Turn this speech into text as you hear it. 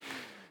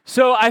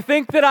So I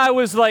think that I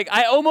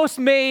almost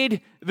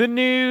made the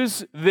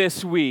news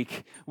this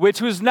week,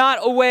 which was not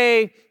a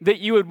way that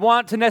you would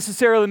want to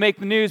necessarily make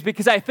the news,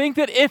 because I think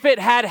that if it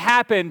had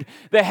happened,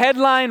 the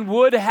headline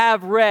would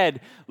have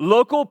read,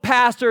 "Local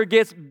pastor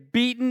gets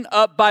beaten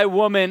up by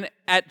woman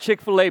at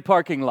Chick-fil-A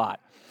parking lot."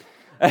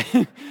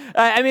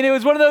 I mean, it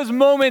was one of those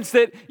moments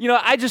that,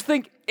 I just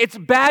think it's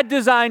bad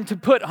design to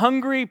put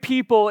hungry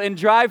people in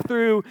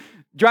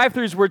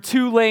drive-thrus where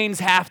two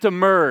lanes have to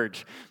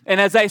merge. And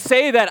as I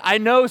say that, I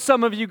know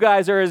some of you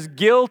guys are as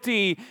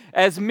guilty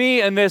as me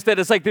in this, that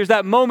it's like there's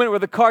that moment where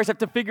the cars have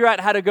to figure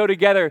out how to go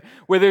together,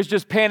 where there's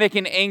just panic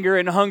and anger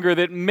and hunger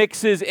that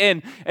mixes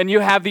in, and you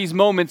have these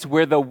moments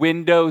where the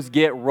windows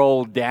get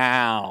rolled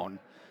down.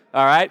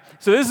 All right?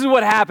 So this is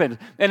what happens.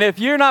 And if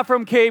you're not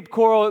from Cape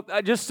Coral,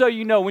 just so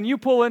you know, when you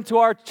pull into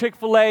our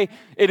Chick-fil-A,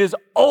 it is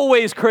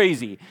always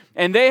crazy.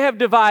 And they have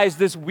devised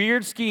this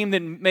weird scheme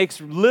that makes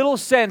little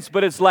sense,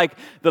 but it's like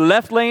the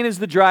left lane is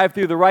the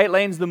drive-thru, the right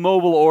lane is the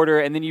mobile order,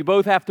 and then you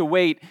both have to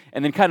wait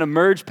and then kind of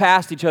merge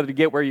past each other to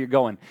get where you're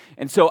going.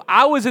 And so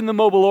I was in the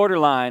mobile order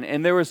line,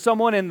 and there was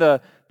someone in the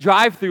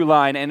drive-thru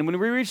line, and when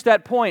we reached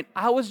that point,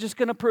 I was just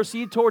going to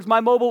proceed towards my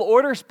mobile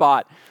order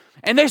spot,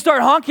 and they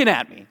start honking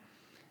at me.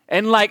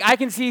 And I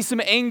can see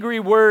some angry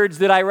words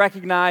that I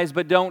recognize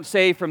but don't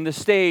say from the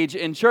stage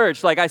in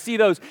church. I see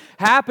those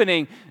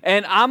happening,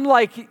 and I'm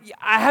I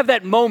have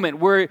that moment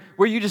where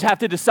you just have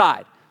to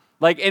decide.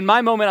 In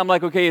my moment, I'm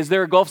like, okay, is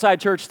there a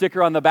Gulfside Church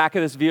sticker on the back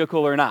of this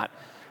vehicle or not?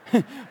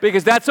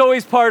 Because that's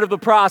always part of the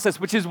process,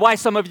 which is why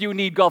some of you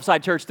need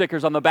Gulfside Church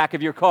stickers on the back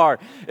of your car.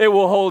 It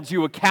will hold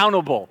you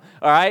accountable,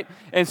 all right?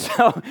 And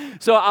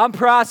so I'm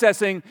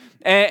processing,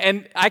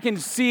 and I can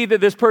see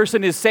that this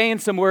person is saying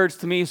some words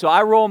to me, so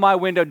I roll my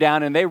window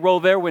down, and they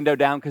roll their window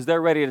down because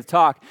they're ready to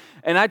talk.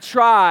 And I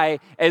try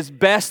as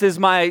best as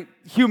my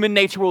human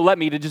nature will let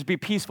me to just be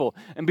peaceful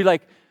and be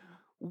like,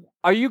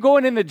 "Are you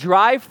going in the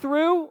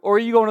drive-thru or are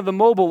you going to the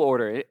mobile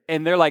order?"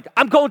 And they're like,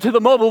 "I'm going to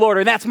the mobile order,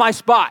 and that's my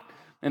spot."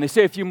 And they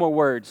say a few more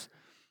words.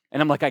 And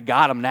I'm like, I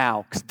got them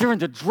now, because they're in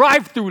the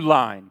drive-thru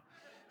line.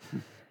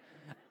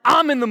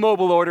 I'm in the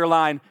mobile order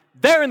line.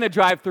 They're in the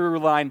drive-thru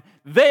line.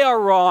 They are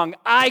wrong.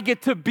 I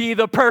get to be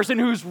the person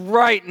who's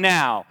right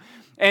now.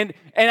 And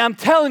I'm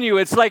telling you,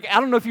 it's like, I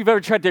don't know if you've ever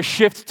tried to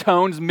shift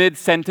tones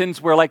mid-sentence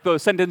where the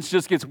sentence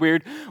just gets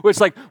weird. Where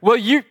it's like, well,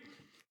 you...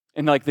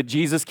 And the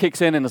Jesus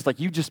kicks in, and it's like,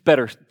 you just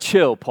better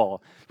chill,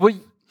 Paul. Well,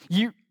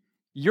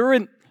 you're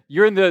in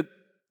the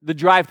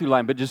drive-thru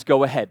line, but just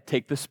go ahead,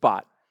 take the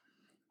spot.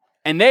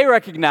 And they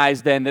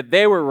recognize then that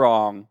they were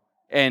wrong,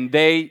 and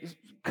they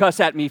cuss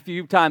at me a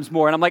few times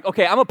more. And I'm like,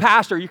 okay, I'm a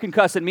pastor, you can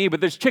cuss at me, but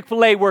there's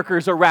Chick-fil-A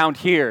workers around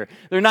here.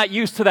 They're not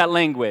used to that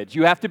language.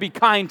 You have to be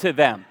kind to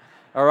them,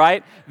 all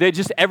right?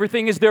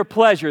 Everything is their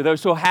pleasure. They're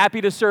so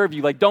happy to serve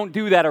you. Don't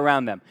do that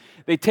around them.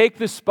 They take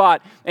the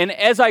spot, and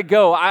as I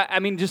go,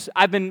 I've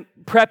been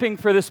prepping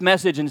for this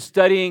message and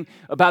studying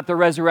about the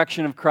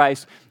resurrection of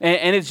Christ,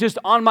 and it's just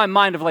on my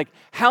mind of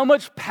how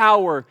much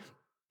power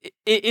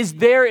is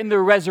there in the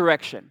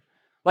resurrection.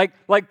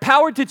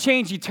 Power to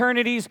change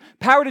eternities,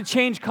 power to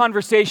change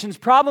conversations,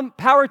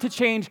 power to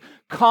change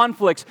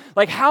conflicts.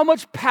 How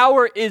much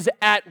power is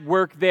at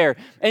work there?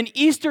 And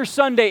Easter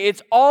Sunday,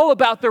 it's all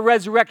about the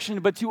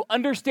resurrection, but to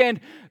understand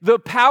the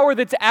power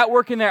that's at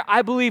work in there,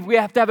 I believe we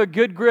have to have a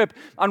good grip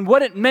on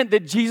what it meant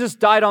that Jesus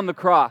died on the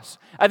cross.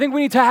 I think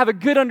we need to have a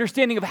good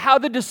understanding of how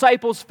the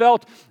disciples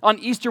felt on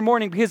Easter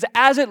morning, because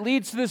as it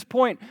leads to this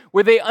point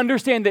where they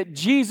understand that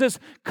Jesus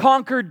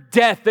conquered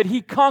death, that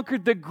he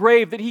conquered the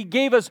grave, that he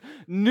gave us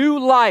new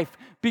life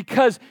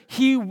because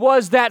he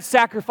was that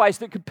sacrifice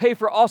that could pay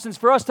for all sins.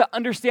 For us to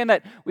understand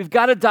that, we've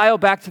got to dial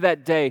back to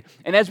that day.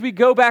 And as we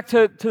go back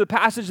to the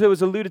passage that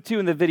was alluded to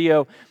in the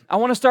video, I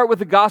want to start with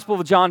the Gospel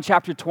of John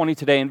chapter 20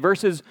 today in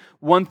verses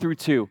 1 through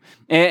 2.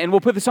 And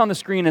we'll put this on the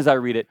screen as I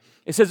read it.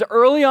 It says,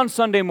 "Early on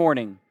Sunday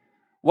morning,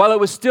 while it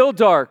was still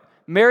dark,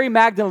 Mary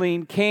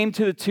Magdalene came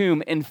to the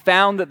tomb and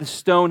found that the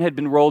stone had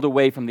been rolled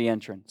away from the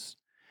entrance.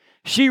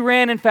 She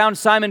ran and found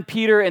Simon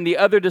Peter and the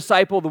other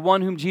disciple, the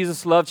one whom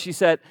Jesus loved. She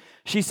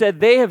said,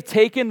 they have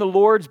taken the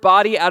Lord's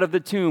body out of the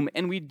tomb,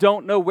 and we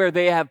don't know where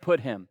they have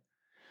put him."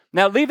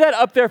 Now, leave that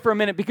up there for a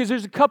minute, because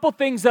there's a couple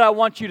things that I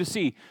want you to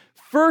see.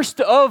 First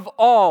of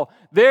all,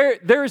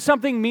 there is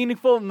something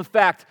meaningful in the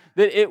fact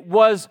that it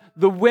was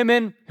the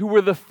women who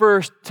were the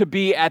first to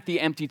be at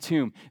the empty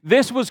tomb.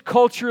 This was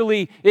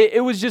culturally,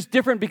 it was just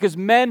different because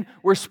men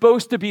were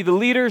supposed to be the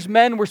leaders.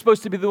 Men were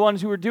supposed to be the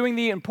ones who were doing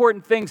the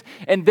important things,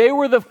 and they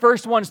were the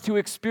first ones to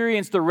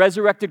experience the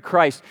resurrected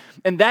Christ,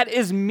 and that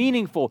is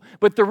meaningful.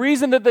 But the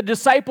reason that the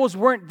disciples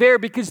weren't there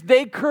because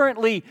they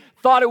currently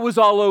thought it was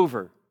all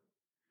over.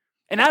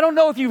 And I don't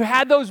know if you've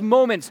had those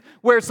moments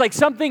where it's like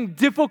something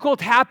difficult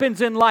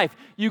happens in life.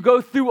 You go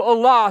through a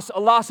loss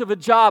of a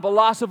job, a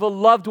loss of a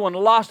loved one, a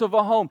loss of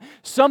a home.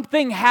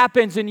 Something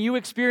happens and you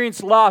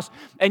experience loss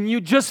and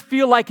you just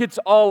feel like it's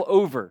all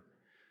over.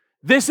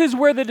 This is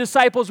where the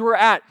disciples were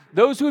at.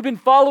 Those who had been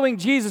following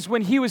Jesus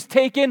when he was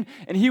taken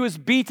and he was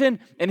beaten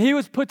and he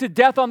was put to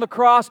death on the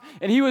cross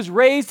and he was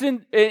raised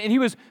and he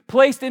was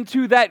placed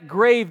into that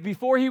grave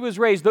before he was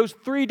raised. Those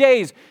 3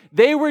 days,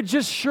 they were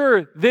just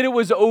sure that it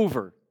was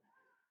over.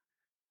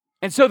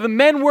 And so the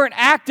men weren't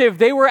active,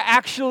 they were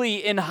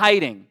actually in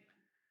hiding.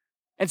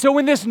 And so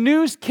when this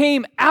news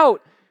came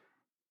out,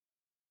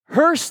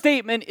 her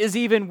statement is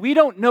even, we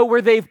don't know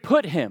where they've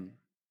put him.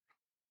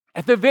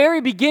 At the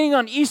very beginning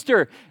on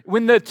Easter,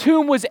 when the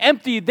tomb was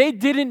empty, they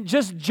didn't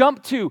just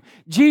jump to,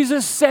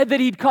 Jesus said that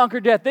he'd conquer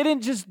death. They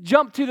didn't just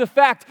jump to the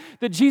fact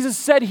that Jesus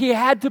said he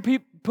had to be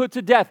put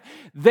to death.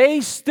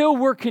 They still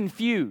were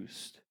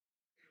confused.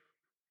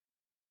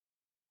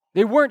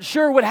 They weren't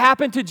sure what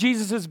happened to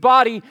Jesus'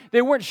 body.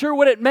 They weren't sure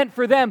what it meant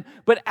for them.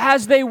 But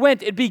as they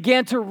went, it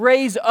began to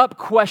raise up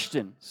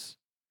questions.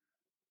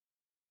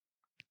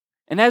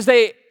 And as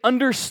they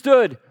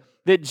understood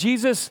that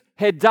Jesus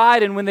had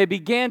died, and when they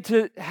began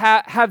to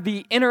have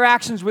the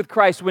interactions with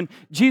Christ, when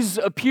Jesus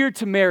appeared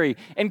to Mary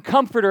and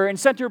comforted her and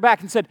sent her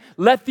back and said,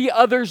 let the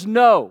others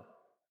know.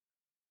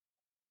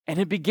 And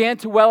it began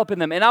to well up in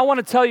them. And I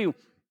want to tell you,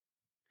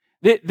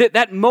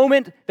 that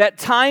moment, that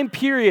time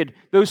period,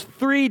 those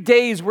 3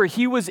 days where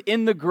he was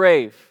in the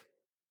grave,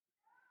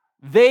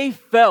 they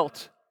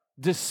felt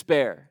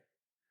despair.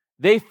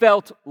 They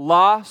felt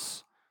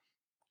loss,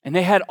 and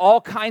they had all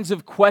kinds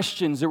of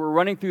questions that were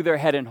running through their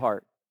head and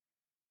heart.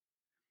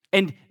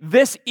 And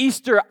this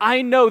Easter,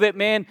 I know that,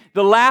 man,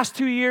 the last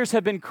 2 years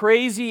have been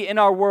crazy in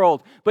our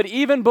world. But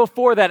even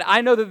before that,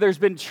 I know that there's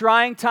been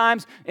trying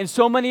times in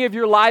so many of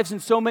your lives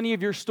and so many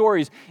of your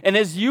stories. And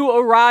as you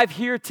arrive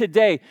here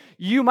today,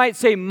 you might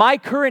say, my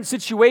current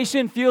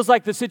situation feels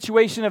like the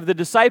situation of the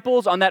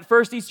disciples on that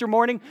first Easter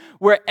morning,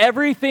 where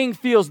everything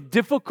feels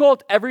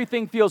difficult,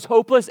 everything feels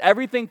hopeless,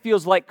 everything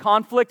feels like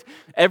conflict,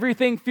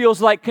 everything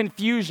feels like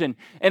confusion.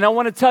 And I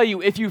want to tell you,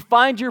 if you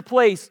find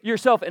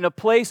yourself in a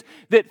place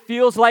that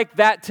feels like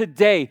that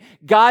today,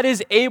 God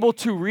is able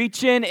to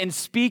reach in and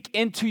speak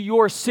into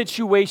your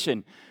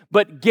situation.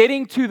 But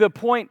getting to the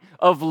point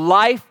of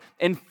life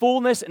and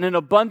fullness and an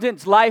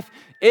abundant life,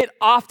 it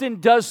often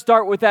does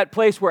start with that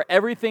place where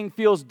everything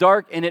feels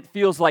dark and it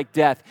feels like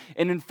death.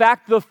 And in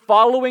fact, the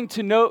calling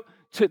to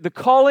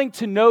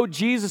know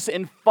Jesus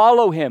and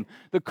follow him,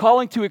 the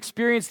calling to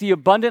experience the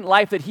abundant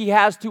life that he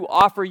has to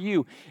offer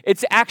you,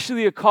 it's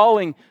actually a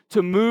calling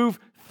to move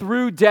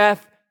through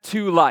death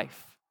to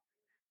life.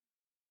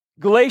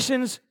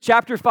 Galatians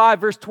chapter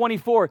 5, verse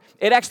 24,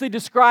 it actually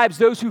describes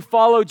those who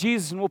follow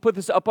Jesus, and we'll put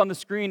this up on the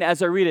screen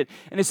as I read it.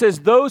 And it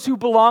says, those who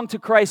belong to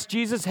Christ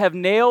Jesus have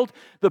nailed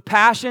the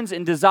passions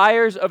and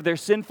desires of their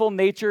sinful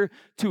nature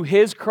to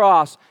his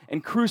cross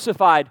and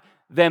crucified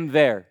them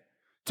there.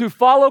 To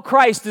follow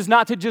Christ is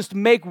not to just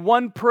make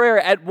one prayer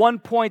at one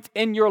point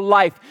in your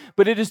life,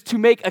 but it is to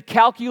make a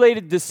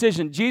calculated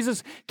decision.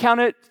 Jesus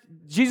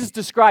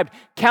described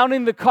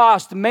counting the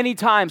cost many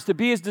times to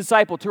be his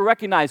disciple, to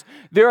recognize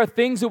there are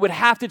things that would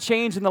have to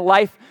change in the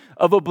life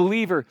of a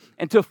believer.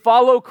 And to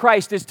follow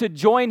Christ is to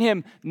join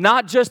him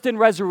not just in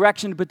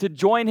resurrection, but to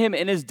join him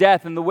in his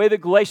death. And the way that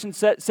Galatians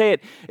say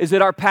it is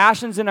that our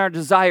passions and our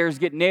desires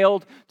get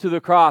nailed to the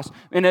cross.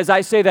 And as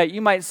I say that,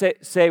 you might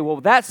say, well,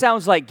 that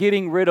sounds like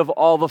getting rid of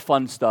all the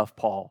fun stuff,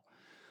 Paul.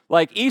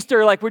 Like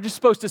Easter, like we're just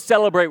supposed to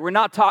celebrate. We're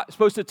not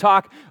supposed to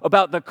talk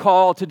about the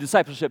call to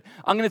discipleship.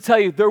 I'm going to tell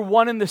you, they're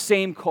one and the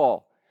same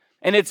call.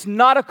 And it's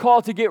not a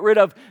call to get rid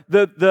of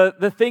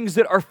the things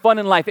that are fun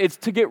in life. It's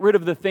to get rid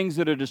of the things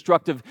that are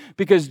destructive,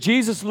 because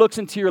Jesus looks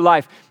into your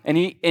life and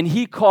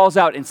he calls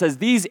out and says,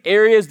 these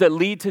areas that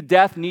lead to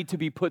death need to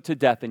be put to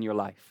death in your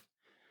life.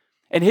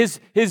 And his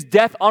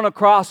death on a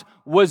cross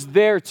was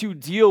there to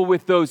deal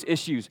with those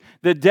issues.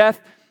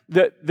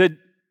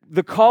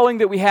 The calling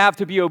that we have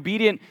to be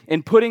obedient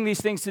in putting these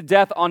things to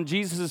death on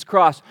Jesus'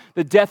 cross,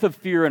 the death of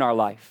fear in our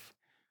life.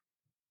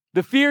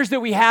 The fears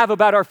that we have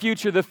about our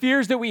future, the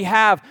fears that we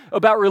have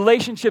about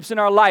relationships in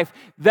our life,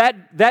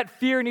 that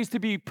fear needs to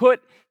be put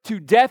to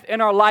death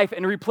in our life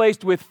and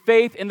replaced with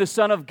faith in the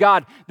Son of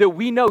God, that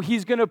we know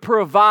he's going to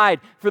provide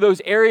for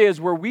those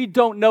areas where we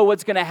don't know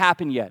what's going to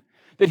happen yet.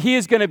 That he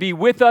is going to be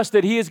with us,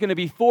 that he is going to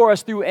be for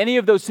us through any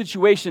of those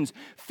situations.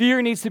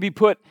 Fear needs to be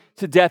put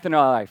to death in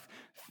our life.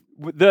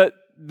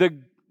 The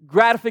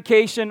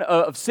gratification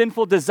of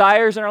sinful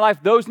desires in our life,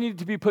 those need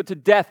to be put to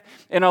death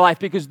in our life,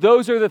 because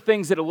those are the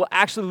things that will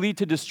actually lead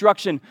to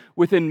destruction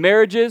within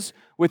marriages,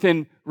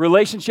 within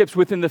relationships,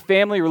 within the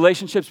family,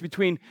 relationships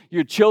between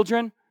your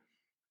children.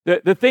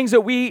 The things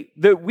that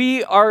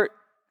we are,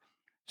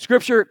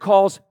 Scripture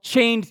calls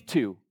chained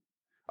to,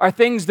 are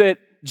things that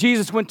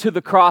Jesus went to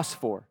the cross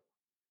for.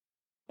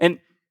 And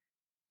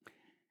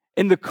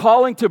in the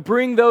calling to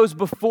bring those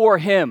before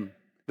him,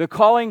 the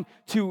calling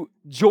to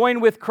join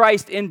with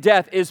Christ in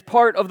death is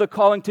part of the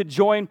calling to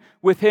join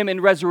with him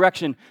in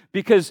resurrection,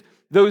 because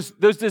those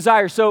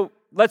desires. So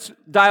let's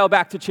dial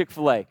back to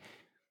Chick-fil-A.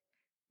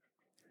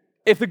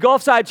 If the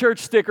Gulfside Church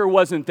sticker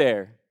wasn't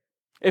there,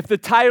 if the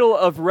title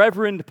of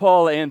Reverend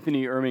Paul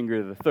Anthony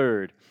Erminger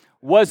III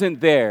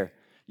wasn't there,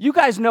 You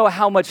guys know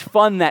how much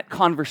fun that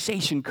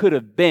conversation could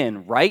have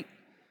been, right?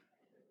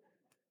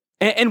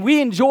 And we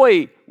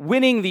enjoy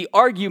winning the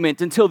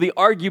argument until the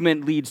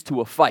argument leads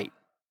to a fight.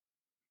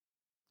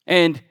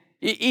 And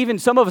even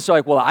some of us are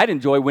like, well, I'd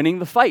enjoy winning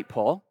the fight,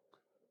 Paul.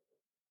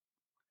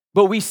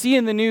 But we see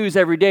in the news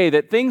every day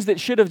that things that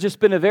should have just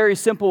been a very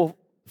simple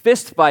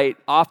fist fight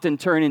often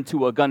turn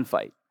into a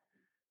gunfight.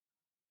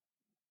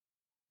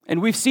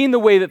 And we've seen the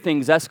way that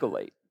things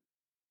escalate.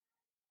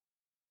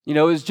 You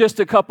know, it was just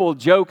a couple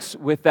jokes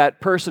with that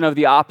person of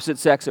the opposite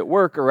sex at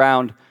work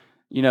around,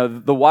 you know,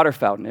 the water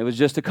fountain. It was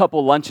just a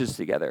couple lunches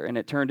together, and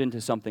it turned into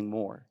something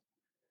more.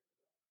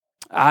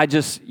 I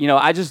just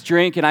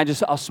drink and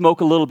I'll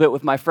smoke a little bit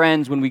with my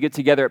friends when we get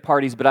together at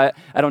parties, but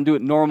I don't do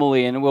it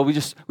normally. And well,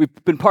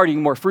 we've been partying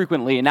more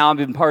frequently, and now I've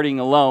been partying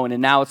alone,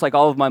 and now it's like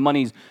all of my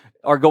monies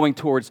are going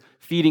towards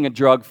feeding a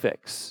drug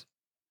fix.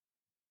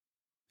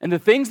 And the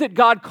things that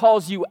God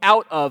calls you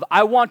out of,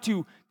 I want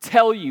to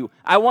tell you,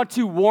 I want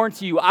to warn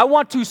to you, I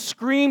want to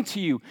scream to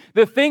you.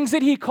 The things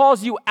that he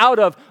calls you out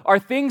of are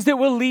things that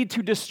will lead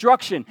to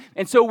destruction.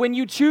 And so when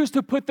you choose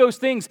to put those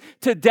things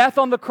to death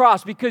on the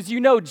cross, because you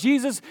know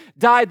Jesus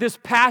died this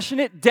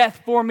passionate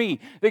death for me,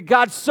 that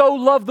God so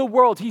loved the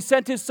world, he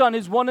sent his son,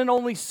 his one and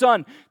only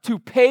son, to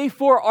pay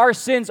for our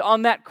sins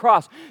on that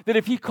cross, that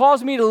if he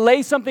calls me to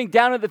lay something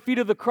down at the feet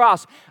of the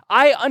cross,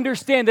 I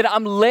understand that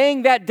I'm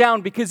laying that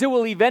down because it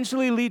will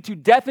eventually lead to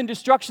death and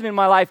destruction in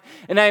my life,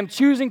 and I am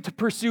choosing to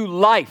pursue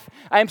life.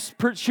 I am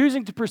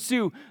choosing to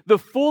pursue the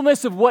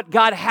fullness of what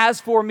God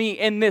has for me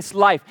in this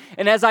life.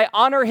 And as I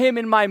honor him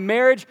in my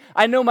marriage,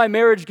 I know my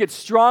marriage gets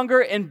stronger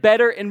and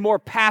better and more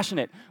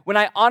passionate. When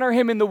I honor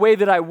him in the way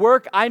that I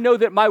work, I know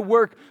that my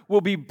work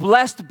will be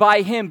blessed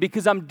by him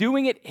because I'm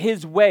doing it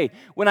his way.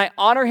 When I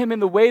honor him in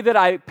the way that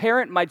I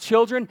parent my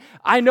children,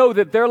 I know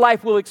that their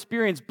life will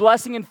experience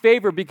blessing and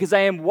favor because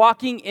I am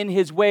walking in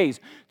his ways.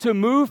 To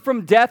move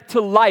from death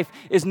to life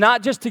is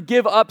not just to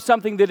give up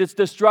something that is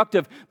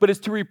destructive, but is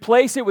to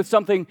replace it with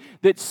something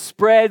that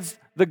spreads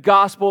the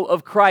gospel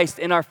of Christ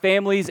in our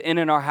families and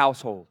in our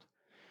household.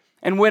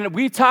 And when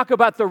we talk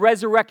about the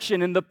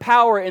resurrection and the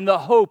power and the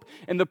hope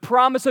and the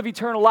promise of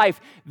eternal life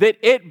that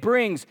it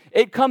brings,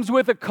 it comes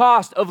with a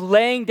cost of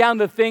laying down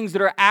the things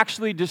that are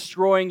actually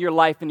destroying your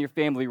life and your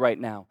family right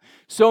now.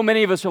 So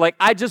many of us are like,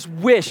 I just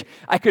wish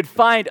I could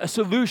find a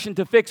solution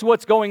to fix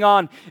what's going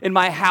on in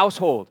my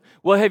household.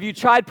 Well, have you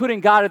tried putting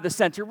God at the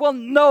center? Well,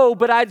 no,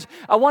 but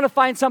I want to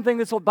find something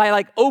that's by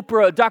like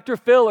Oprah, Dr.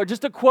 Phil, or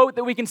just a quote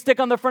that we can stick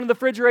on the front of the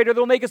refrigerator that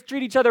will make us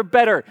treat each other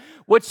better.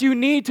 What you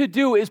need to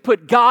do is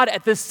put God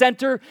at the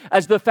center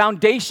as the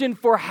foundation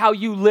for how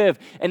you live,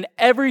 and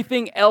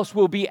everything else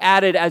will be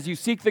added as you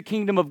seek the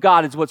kingdom of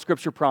God, is what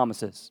Scripture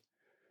promises.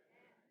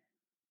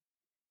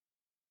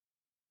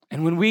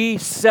 And when we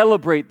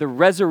celebrate the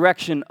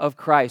resurrection of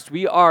Christ,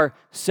 we are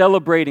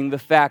celebrating the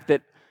fact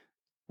that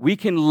we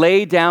can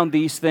lay down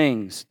these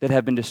things that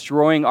have been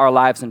destroying our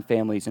lives and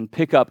families and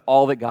pick up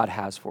all that God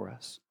has for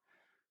us.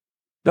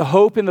 The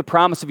hope and the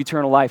promise of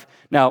eternal life.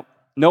 Now,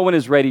 no one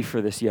is ready for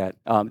this yet.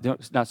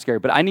 It's not scary,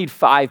 but I need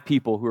 5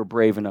 people who are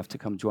brave enough to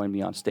come join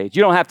me on stage.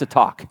 You don't have to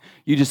talk.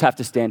 You just have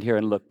to stand here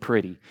and look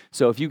pretty.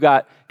 So if you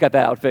got that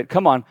outfit,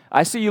 come on.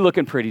 I see you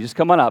looking pretty. Just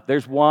come on up.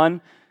 There's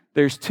 1,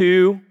 there's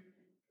 2,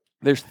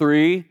 there's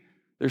 3,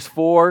 there's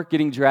 4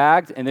 getting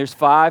dragged, and there's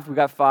 5. We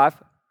got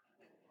 5.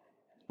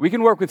 We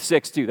can work with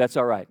 6 too. That's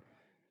all right.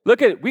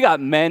 Look at it. We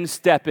got men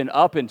stepping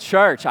up in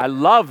church. I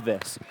love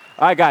this.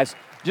 All right, guys,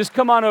 just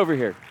come on over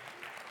here.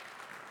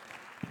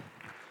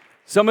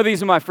 Some of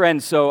these are my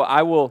friends, so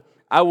I will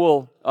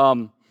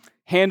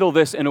handle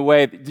this in a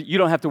way that you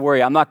don't have to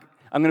worry. I'm going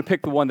to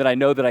pick the one that I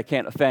know that I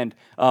can't offend.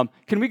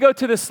 Can we go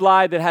to the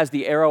slide that has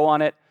the arrow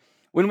on it?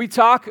 When we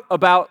talk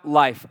about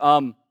life,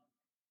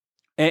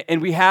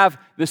 and we have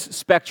this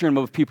spectrum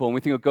of people, and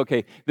we think,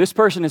 okay, this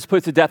person has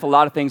put to death a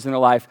lot of things in their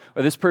life,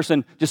 or this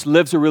person just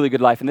lives a really good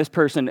life, and this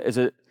person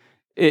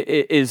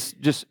is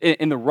just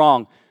in the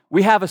wrong.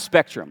 We have a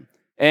spectrum.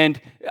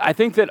 And I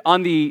think that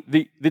on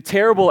the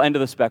terrible end of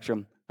the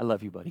spectrum, I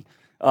love you, buddy.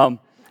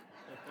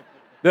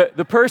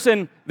 The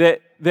person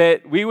that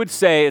we would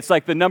say, it's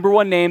like the number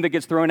one name that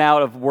gets thrown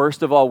out of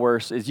worst of all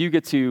worst, is you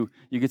get to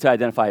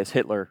identify as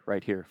Hitler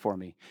right here for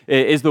me,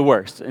 is the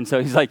worst. And so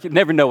he's like, you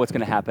never know what's going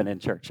to happen in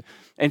church.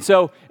 And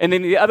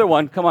then the other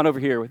one, come on over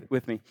here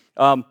with me.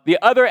 The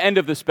other end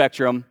of the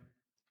spectrum,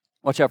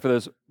 watch out for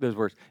those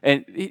words.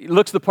 And he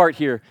looks the part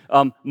here,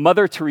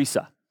 Mother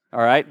Teresa. All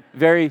right?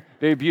 Very,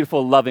 very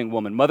beautiful, loving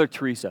woman, Mother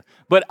Teresa.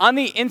 But on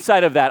the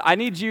inside of that, I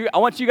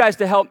want you guys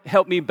to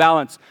help me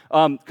balance.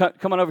 Come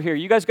on over here.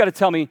 You guys got to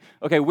tell me,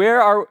 okay,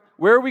 where are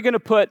we going to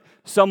put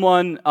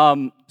someone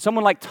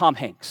like Tom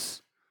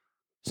Hanks?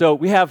 So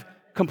we have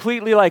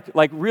completely like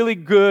really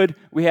good,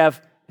 we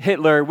have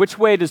Hitler. Which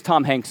way does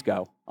Tom Hanks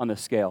go on this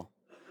scale?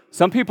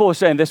 Some people are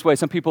saying this way,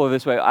 some people are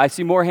this way. I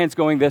see more hands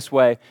going this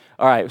way.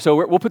 All right, so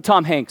we'll put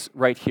Tom Hanks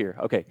right here.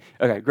 Okay,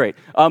 great.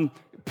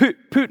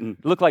 Putin.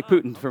 Look like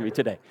Putin for me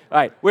today. All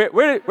right,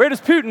 where does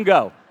Putin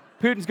go?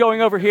 Putin's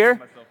going over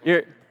here.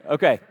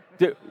 Okay,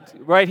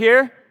 right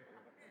here.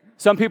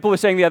 Some people are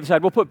saying the other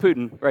side. We'll put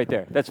Putin right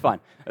there. That's fine.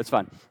 That's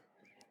fine.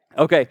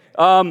 Okay.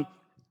 Come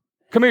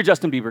here,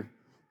 Justin Bieber.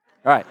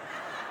 All right.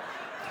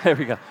 There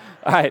we go.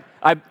 All right.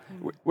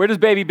 Where does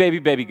baby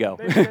go?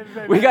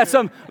 We got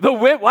some.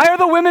 Why are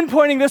the women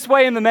pointing this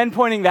way and the men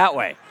pointing that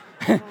way?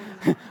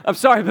 I'm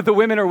sorry, but the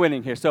women are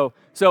winning here. So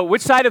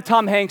which side of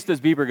Tom Hanks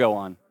does Bieber go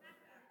on?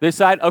 This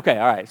side? Okay.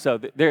 All right. So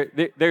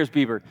there's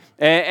Bieber,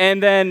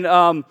 and then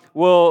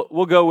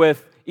we'll go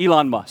with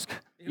Elon Musk.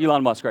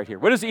 Elon Musk right here.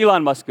 Where does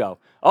Elon Musk go?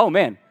 Oh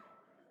man.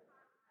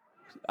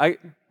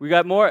 We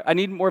got more. I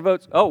need more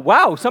votes. Oh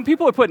wow. Some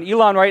people are putting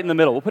Elon right in the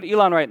middle. We'll put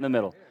Elon right in the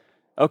middle.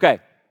 Okay.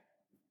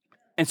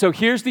 And so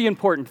here's the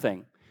important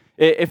thing.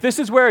 If this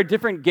is where a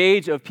different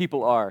gauge of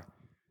people are,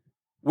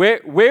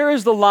 where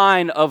is the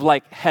line of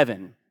like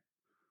heaven?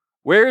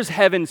 Where is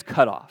heaven's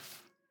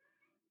cutoff?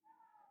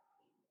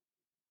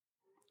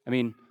 I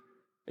mean,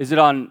 is it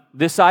on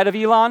this side of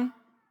Elon?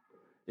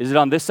 Is it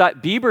on this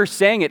side? Bieber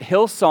sang at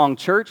Hillsong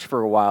Church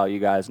for a while, you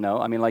guys know.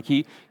 I mean, like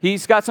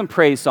he's got some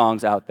praise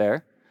songs out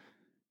there.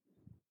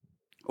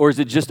 Or is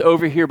it just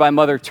over here by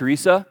Mother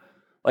Teresa?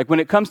 Like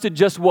when it comes to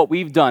just what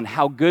we've done,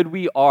 how good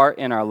we are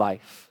in our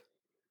life,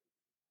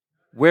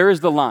 where is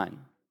the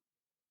line?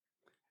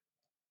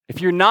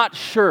 If you're not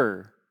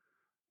sure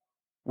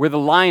where the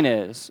line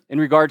is in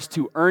regards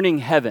to earning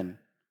heaven,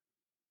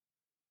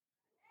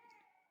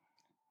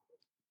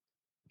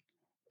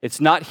 it's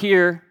not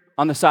here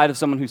on the side of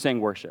someone who sang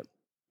worship.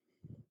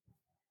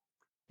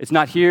 It's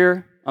not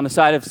here on the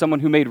side of someone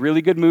who made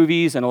really good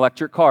movies and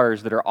electric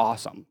cars that are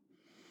awesome.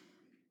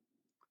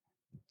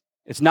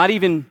 It's not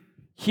even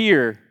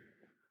here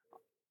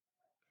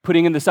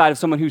putting in the side of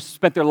someone who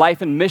spent their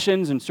life in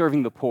missions and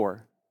serving the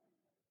poor.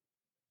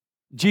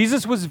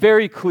 Jesus was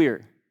very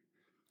clear.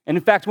 And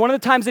in fact, one of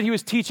the times that he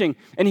was teaching,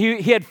 and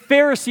he had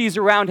Pharisees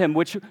around him,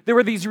 which there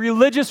were these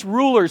religious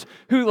rulers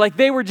who, like,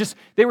 they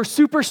were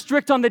super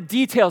strict on the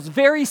details,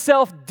 very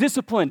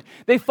self-disciplined.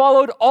 They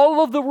followed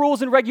all of the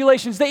rules and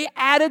regulations. They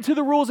added to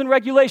the rules and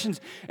regulations,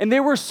 and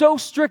they were so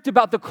strict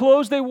about the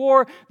clothes they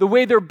wore, the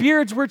way their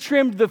beards were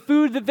trimmed, the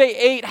food that they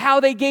ate, how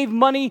they gave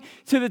money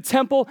to the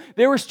temple.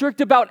 They were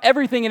strict about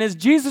everything. And as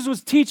Jesus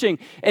was teaching,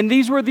 and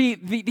these were the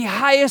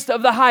highest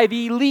of the high,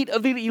 the elite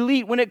of the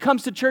elite when it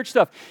comes to church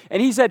stuff,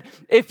 and he said,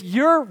 if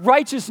your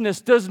righteousness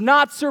does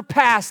not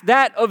surpass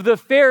that of the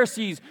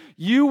Pharisees,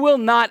 you will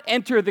not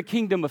enter the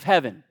kingdom of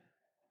heaven.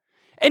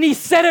 And he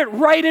said it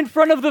right in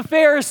front of the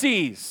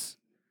Pharisees.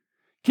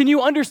 Can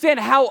you understand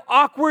how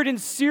awkward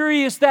and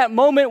serious that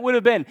moment would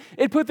have been?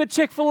 It put the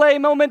Chick-fil-A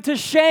moment to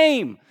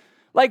shame.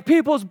 Like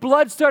people's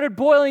blood started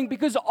boiling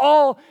because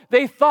all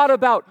they thought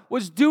about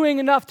was doing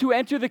enough to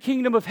enter the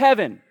kingdom of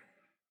heaven.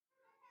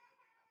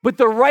 But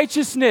the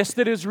righteousness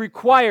that is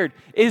required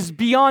is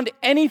beyond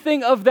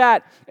anything of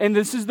that. And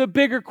this is the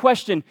bigger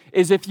question,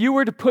 is if you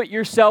were to put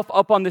yourself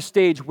up on the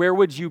stage, where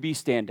would you be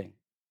standing?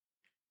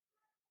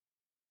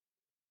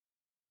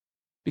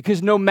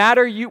 Because no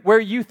matter where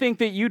you think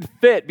that you'd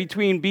fit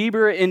between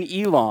Bieber and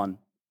Elon,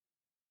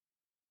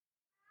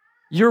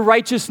 your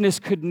righteousness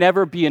could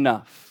never be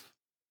enough.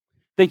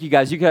 Thank you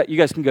guys. You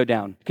guys can go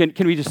down.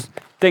 Can we just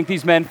thank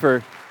these men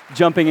for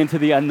jumping into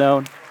the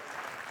unknown?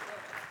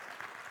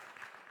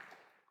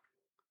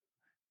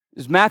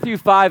 It's Matthew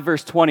 5,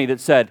 verse 20 that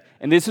said,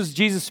 and this is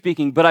Jesus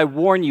speaking, but I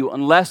warn you,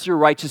 unless your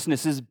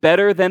righteousness is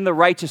better than the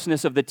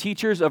righteousness of the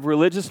teachers of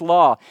religious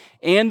law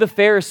and the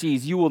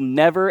Pharisees, you will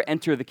never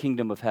enter the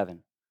kingdom of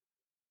heaven.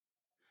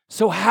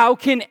 So how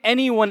can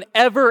anyone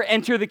ever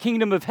enter the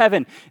kingdom of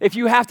heaven if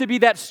you have to be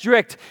that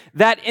strict,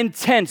 that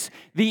intense?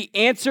 The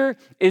answer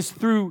is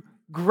through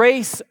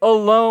grace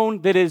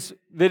alone that is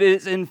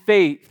in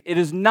faith. It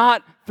is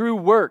not through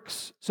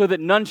works, so that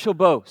none shall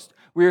boast.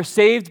 We are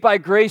saved by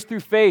grace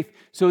through faith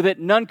so that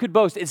none could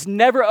boast. It's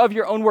never of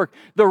your own work.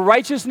 The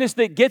righteousness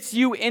that gets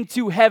you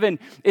into heaven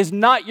is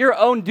not your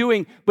own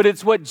doing, but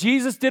it's what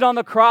Jesus did on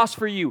the cross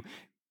for you.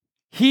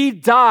 He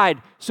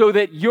died so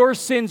that your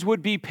sins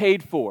would be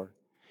paid for.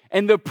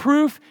 And the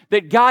proof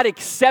that God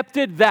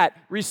accepted that,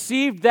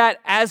 received that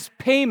as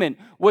payment,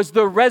 was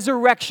the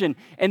resurrection.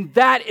 And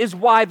that is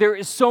why there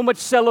is so much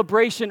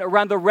celebration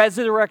around the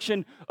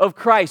resurrection of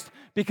Christ,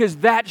 because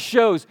that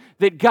shows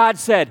that God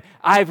said,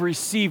 I've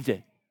received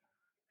it.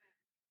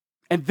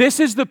 And this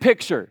is the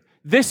picture.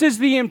 This is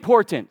the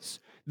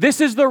importance.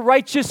 This is the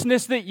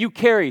righteousness that you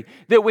carry,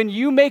 that when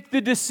you make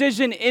the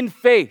decision in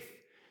faith,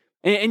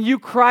 and you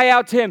cry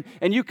out to him,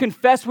 and you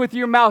confess with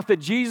your mouth that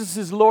Jesus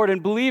is Lord,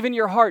 and believe in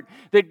your heart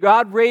that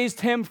God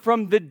raised him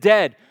from the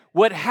dead,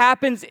 what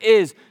happens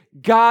is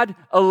God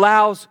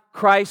allows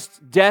Christ's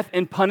death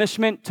and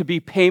punishment to be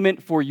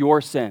payment for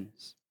your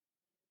sins.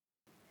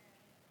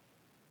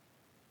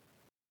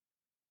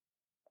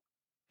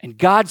 And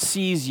God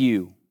sees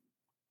you.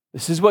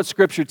 This is what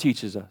Scripture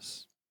teaches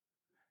us.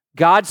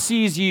 God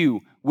sees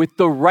you with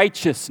the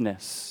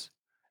righteousness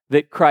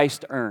that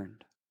Christ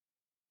earned.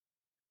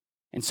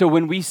 And so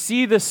when we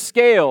see the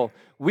scale,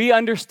 we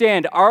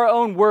understand our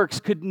own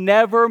works could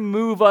never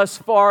move us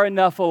far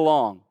enough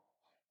along.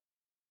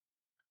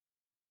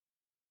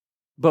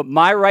 But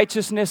my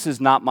righteousness is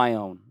not my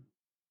own.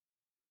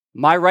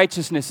 My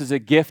righteousness is a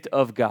gift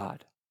of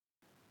God.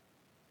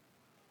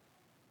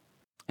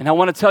 And I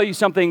want to tell you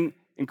something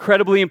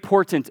incredibly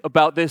important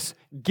about this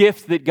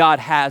gift that God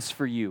has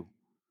for you.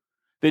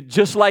 That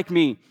just like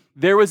me,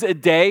 there was a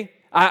day,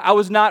 I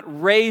was not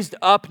raised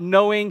up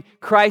knowing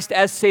Christ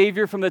as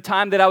Savior from the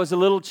time that I was a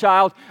little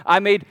child. I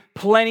made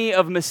plenty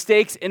of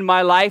mistakes in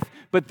my life,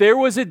 but there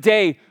was a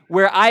day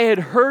where I had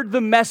heard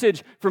the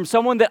message from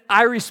someone that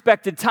I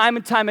respected time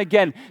and time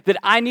again that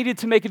I needed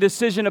to make a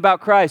decision about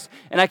Christ.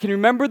 And I can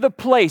remember the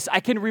place, I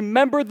can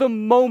remember the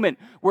moment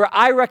where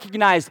I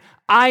recognized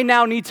I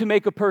now need to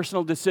make a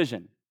personal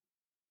decision.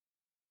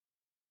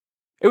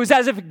 It was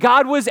as if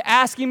God was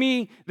asking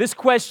me this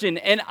question,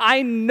 and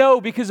I know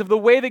because of the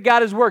way that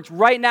God has worked,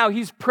 right now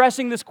He's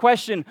pressing this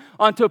question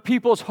onto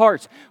people's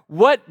hearts.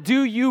 What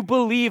do you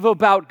believe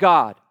about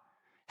God?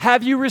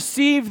 Have you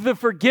received the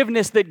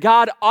forgiveness that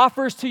God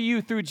offers to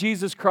you through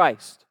Jesus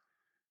Christ?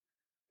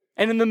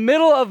 And in the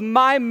middle of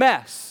my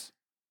mess,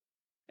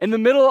 in the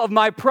middle of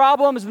my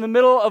problems, in the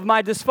middle of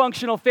my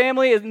dysfunctional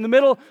family, in the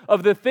middle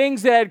of the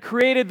things that I had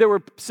created that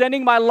were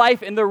sending my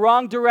life in the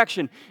wrong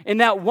direction, in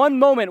that one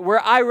moment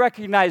where I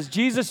recognized,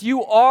 Jesus,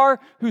 you are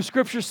who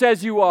Scripture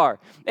says you are.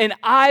 And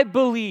I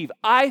believe,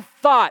 I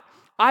thought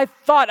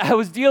I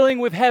was dealing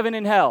with heaven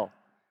and hell.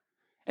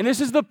 And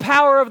this is the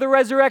power of the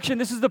resurrection.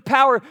 This is the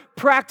power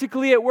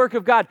practically at work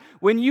of God.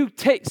 When you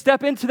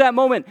step into that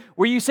moment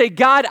where you say,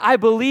 God, I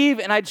believe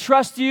and I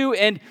trust you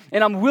and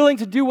I'm willing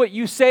to do what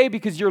you say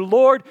because you're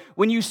Lord.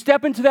 When you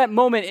step into that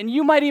moment, and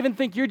you might even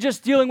think you're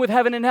just dealing with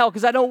heaven and hell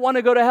because I don't want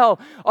to go to hell.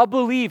 I'll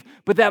believe.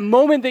 But that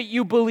moment that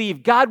you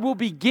believe, God will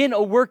begin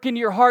a work in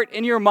your heart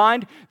and your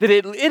mind that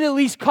it at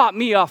least caught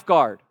me off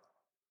guard.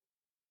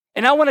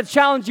 And I want to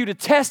challenge you to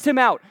test him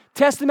out.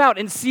 Test him out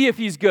and see if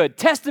he's good.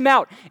 Test him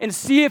out and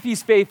see if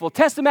he's faithful.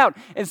 Test him out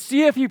and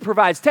see if he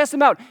provides. Test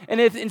him out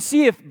and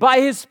see if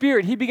by his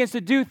Spirit he begins to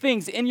do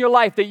things in your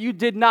life that you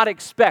did not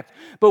expect.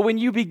 But when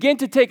you begin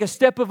to take a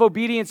step of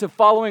obedience of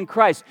following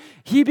Christ,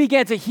 he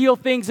began to heal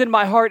things in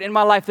my heart and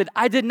my life that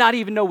I did not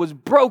even know was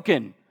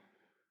broken.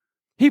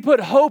 He put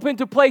hope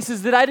into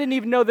places that I didn't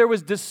even know there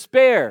was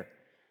despair.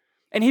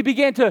 And he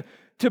began to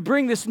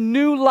bring this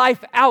new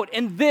life out.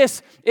 And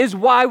this is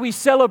why we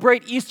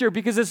celebrate Easter,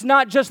 because it's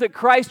not just that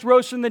Christ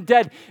rose from the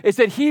dead, it's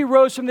that he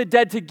rose from the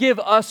dead to give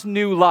us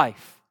new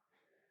life.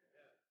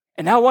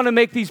 And I want to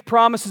make these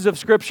promises of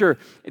Scripture,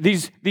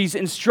 these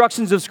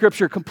instructions of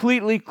Scripture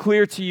completely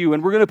clear to you.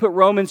 And we're going to put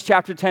Romans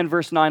chapter 10,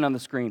 verse 9 on the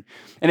screen.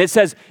 And it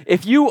says,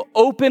 if you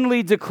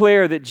openly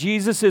declare that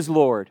Jesus is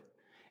Lord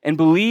and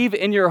believe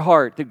in your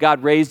heart that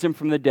God raised him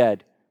from the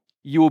dead,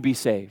 you will be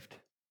saved.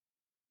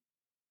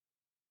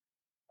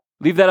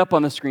 Leave that up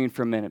on the screen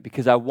for a minute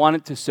because I want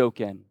it to soak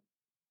in.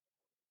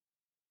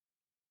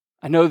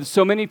 I know that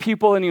so many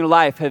people in your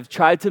life have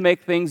tried to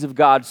make things of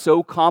God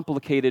so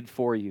complicated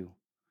for you.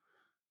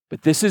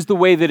 But this is the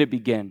way that it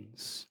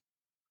begins.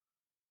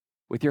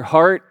 With your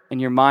heart and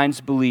your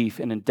mind's belief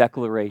and a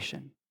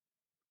declaration.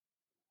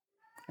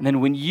 And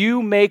then when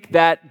you make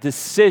that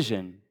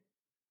decision,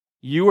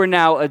 you are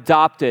now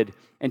adopted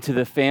into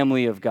the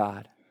family of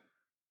God.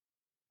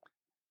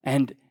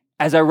 And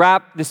as I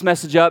wrap this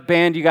message up,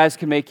 band, you guys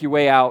can make your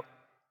way out.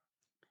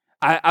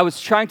 I was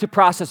trying to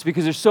process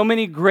because there's so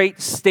many great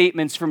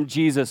statements from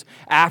Jesus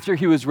after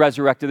he was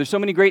resurrected. There's so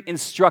many great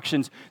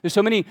instructions. There's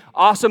so many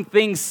awesome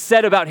things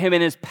said about him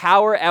and his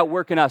power at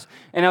work in us.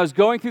 And I was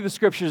going through the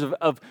scriptures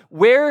of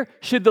where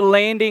should the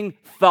landing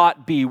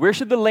thought be? Where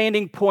should the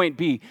landing point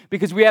be?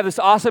 Because we have this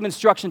awesome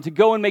instruction to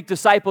go and make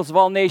disciples of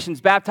all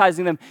nations,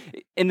 baptizing them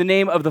in the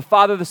name of the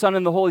Father, the Son,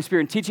 and the Holy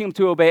Spirit, and teaching them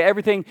to obey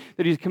everything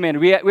that he's commanded.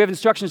 We have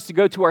instructions to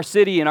go to our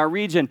city and our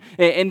region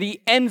and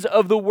the ends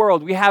of the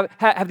world. We have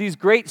these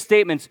great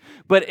statements,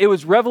 but it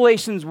was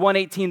Revelations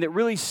 1:18 that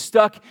really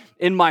stuck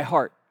in my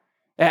heart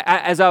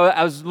as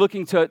I was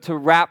looking to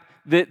wrap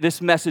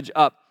this message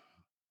up.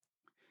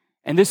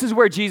 And this is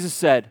where Jesus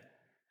said,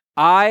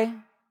 I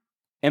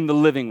am the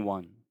living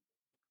one.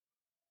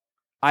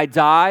 I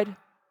died,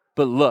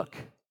 but look,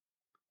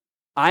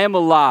 I am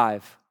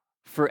alive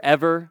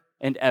forever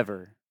and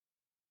ever,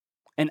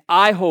 and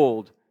I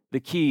hold the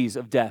keys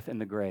of death and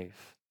the grave.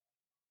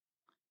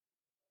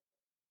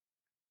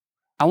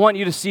 I want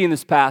you to see in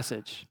this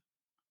passage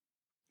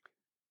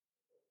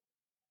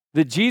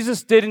that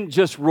Jesus didn't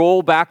just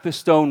roll back the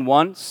stone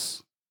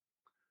once,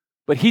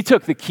 but he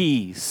took the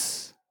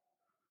keys.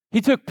 He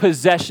took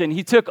possession.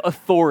 He took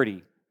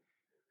authority.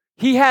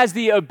 He has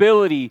the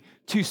ability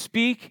to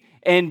speak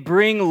and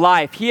bring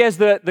life. He has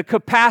the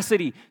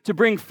capacity to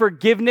bring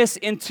forgiveness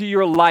into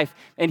your life.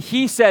 And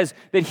he says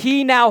that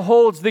he now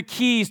holds the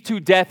keys to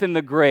death and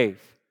the grave.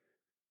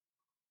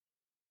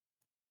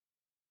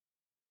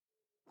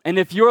 And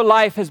if your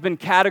life has been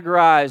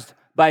categorized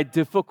by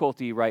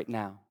difficulty right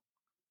now,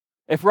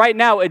 if right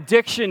now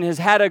addiction has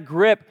had a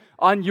grip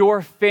on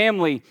your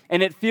family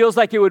and it feels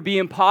like it would be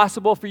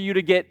impossible for you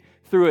to get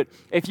through it.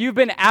 If you've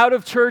been out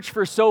of church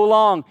for so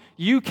long,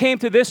 you came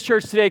to this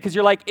church today because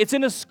you're like, it's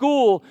in a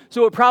school,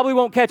 so it probably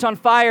won't catch on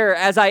fire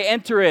as I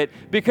enter it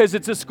because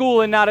it's a school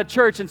and not a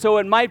church, and so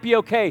it might be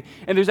okay.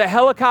 And there's a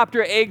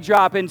helicopter egg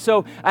drop, and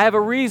so I have a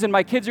reason,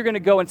 my kids are going to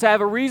go, and so I have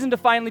a reason to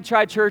finally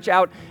try church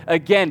out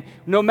again.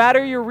 No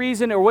matter your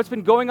reason or what's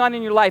been going on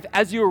in your life,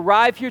 as you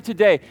arrive here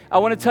today, I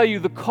want to tell you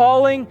the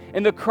calling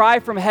and the cry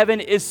from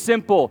heaven is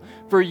simple: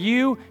 for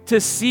you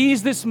to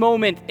seize this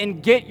moment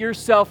and get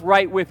yourself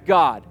right with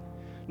God.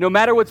 No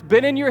matter what's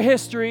been in your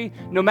history,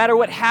 no matter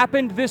what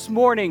happened this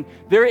morning,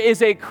 there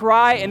is a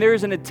cry and there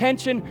is an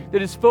attention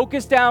that is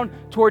focused down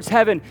towards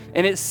heaven,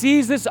 and it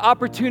sees this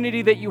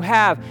opportunity that you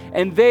have,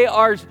 and they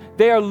are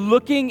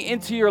looking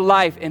into your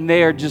life, and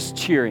they are just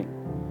cheering,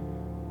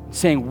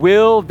 saying,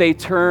 will they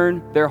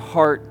turn their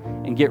heart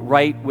and get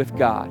right with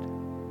God?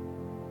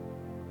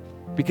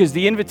 Because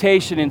the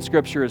invitation in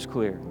Scripture is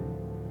clear.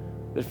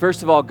 That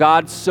first of all,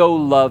 God so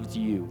loved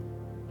you.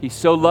 He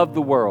so loved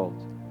the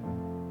world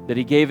that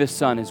he gave his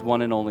son, his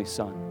one and only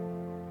son.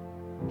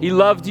 He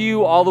loved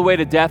you all the way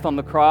to death on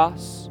the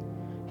cross.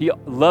 He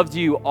loved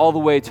you all the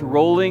way to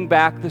rolling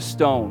back the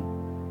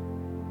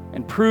stone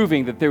and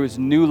proving that there was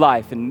new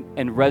life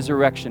and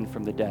resurrection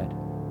from the dead.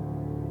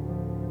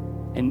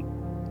 And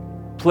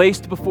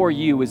placed before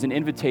you is an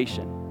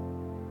invitation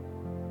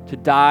to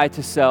die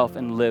to self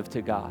and live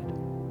to God.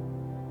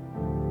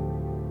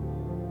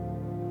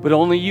 But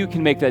only you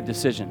can make that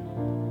decision.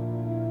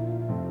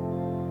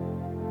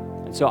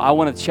 And so I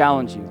want to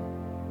challenge you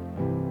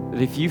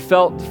that if you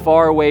felt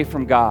far away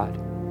from God,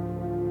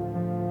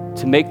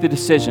 to make the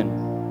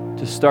decision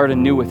to start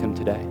anew with him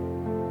today.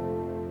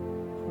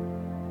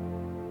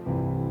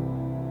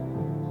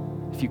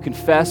 If you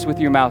confess with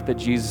your mouth that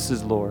Jesus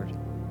is Lord,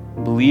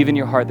 and believe in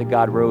your heart that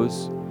God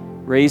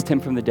raised him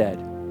from the dead,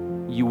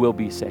 you will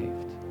be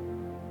saved.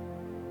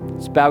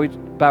 Let's bow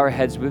our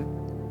heads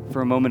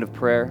for a moment of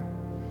prayer.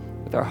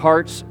 With our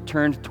hearts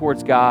turned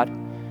towards God,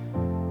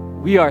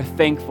 we are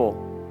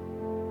thankful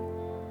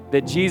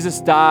that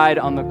Jesus died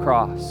on the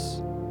cross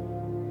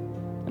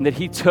and that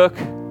he took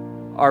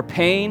our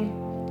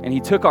pain and he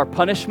took our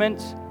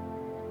punishment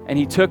and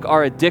he took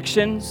our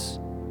addictions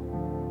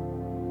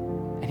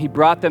and he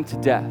brought them to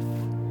death,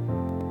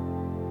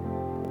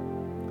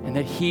 and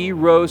that he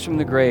rose from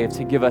the grave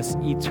to give us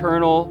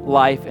eternal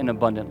life and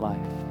abundant life.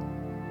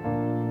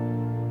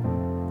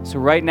 So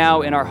right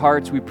now in our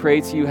hearts, we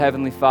pray to you,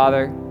 Heavenly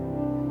Father.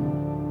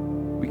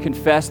 We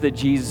confess that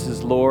Jesus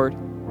is Lord.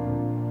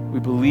 We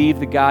believe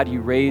that, God,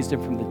 you raised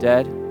him from the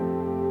dead.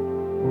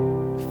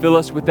 Fill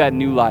us with that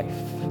new life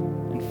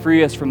and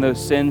free us from those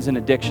sins and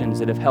addictions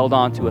that have held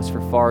on to us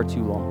for far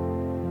too long.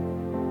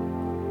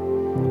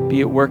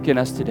 Be at work in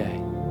us today.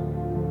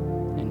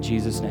 In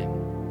Jesus' name.